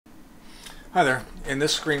Hi there. In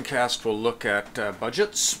this screencast we'll look at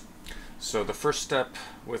budgets. So the first step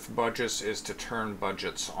with budgets is to turn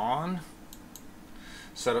budgets on.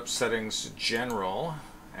 Setup settings, general,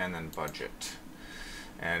 and then budget.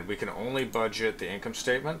 And we can only budget the income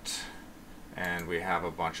statement, and we have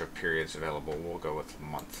a bunch of periods available. We'll go with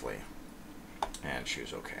monthly and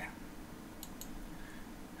choose OK.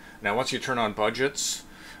 Now once you turn on budgets,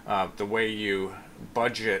 the way you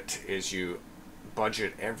budget is you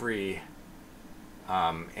budget every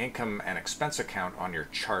income and expense account on your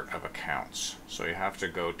chart of accounts. So you have to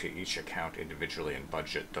go to each account individually and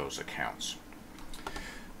budget those accounts.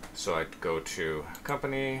 So I'd go to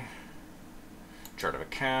company, chart of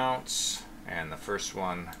accounts, and the first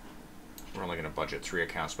one, we're only going to budget 3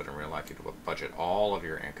 accounts, but in real life you can budget all of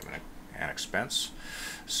your income and expense.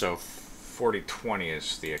 So 4020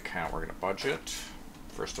 is the account we're going to budget,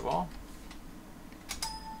 first of all.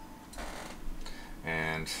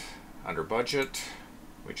 And under budget,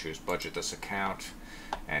 we choose budget this account,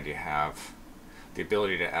 and you have the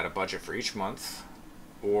ability to add a budget for each month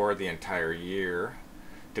or the entire year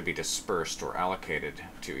to be dispersed or allocated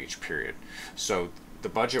to each period. So the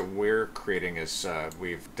budget we're creating is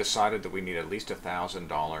we've decided that we need at least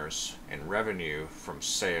 $1,000 in revenue from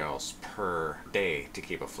sales per day to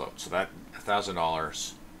keep afloat. So that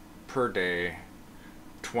 $1,000 per day,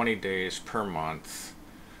 20 days per month,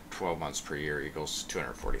 12 months per year equals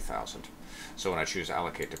 $240,000. So when I choose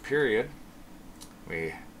allocate to period,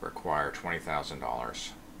 we require $20,000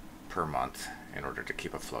 per month in order to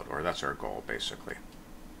keep afloat, or that's our goal basically.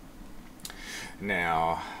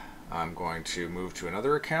 Now I'm going to move to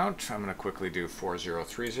another account. I'm going to quickly do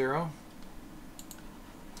 4030,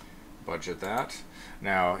 budget that.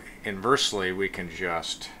 Now inversely, we can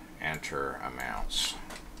just enter amounts.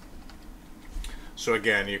 So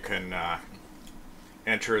again, you can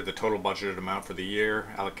enter the total budgeted amount for the year,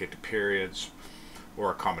 allocate to periods, or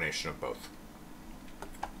a combination of both.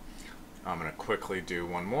 I'm going to quickly do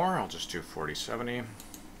one more. I'll just do 4070.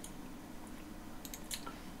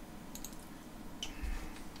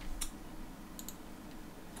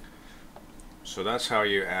 So that's how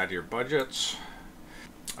you add your budgets.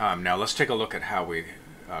 Now let's take a look at how we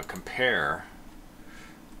compare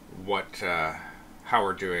how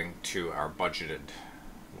we're doing to our budgeted,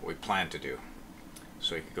 what we plan to do.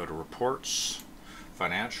 So you can go to reports,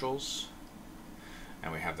 financials,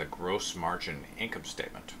 and we have the gross margin income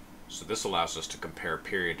statement. So this allows us to compare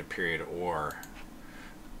period to period or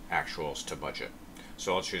actuals to budget.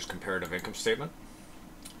 So I'll choose comparative income statement.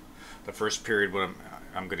 The first period,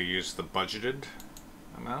 I'm going to use the budgeted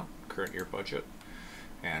amount, current year budget,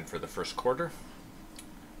 and for the first quarter,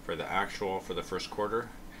 for the actual for the first quarter,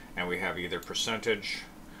 and we have either percentage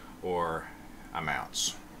or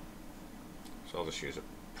amounts. So I'll just use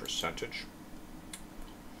a percentage,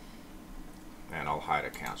 and I'll hide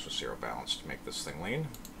accounts with 0 balance to make this thing lean.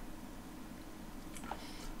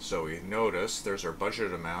 So we notice there's our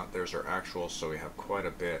budgeted amount, there's our actual, so we have quite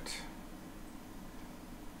a bit.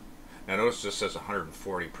 Now notice this says 140%.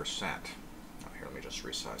 Oh, here, let me just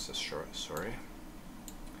resize this short. Sorry.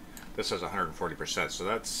 This says 140%, so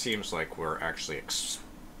that seems like we're actually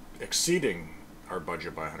exceeding our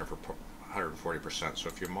budget by 140%. So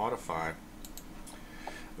if you modify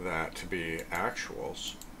that to be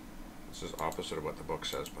actuals, this is opposite of what the book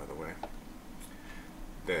says, by the way,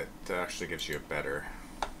 that actually gives you a better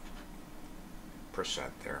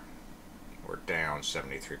percent there. We're down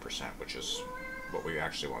 73%, which is what we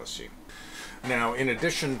actually want to see. Now, in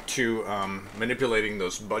addition to manipulating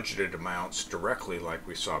those budgeted amounts directly like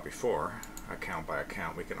we saw before, account by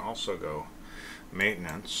account, we can also go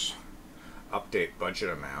maintenance, update budget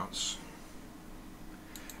amounts,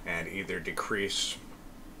 and either decrease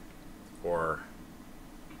or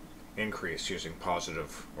increase using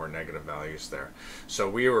positive or negative values there. So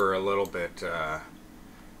we were a little bit,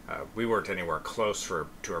 we weren't anywhere close to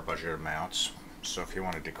our budget amounts. So if you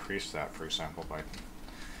want to decrease that, for example, by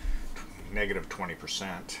negative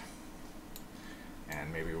 20%,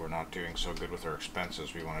 and maybe we're not doing so good with our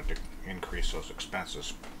expenses, we want to increase those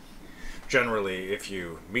expenses. Generally, if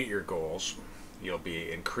you meet your goals, you'll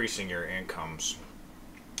be increasing your incomes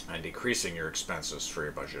and decreasing your expenses for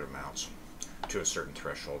your budget amounts to a certain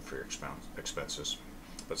threshold for your expenses.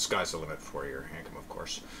 But sky's the limit for your income, of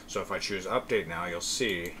course. So if I choose update now, you'll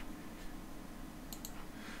see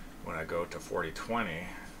when I go to 4020, here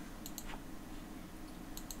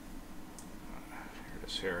it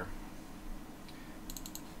is here,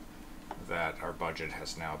 that our budget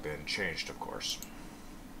has now been changed, of course.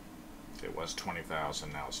 It was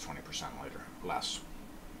 20,000, now it's 20% less.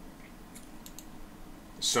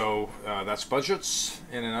 So that's budgets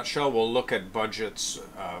in a nutshell. We'll look at budgets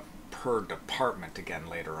per department again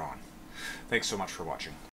later on. Thanks so much for watching.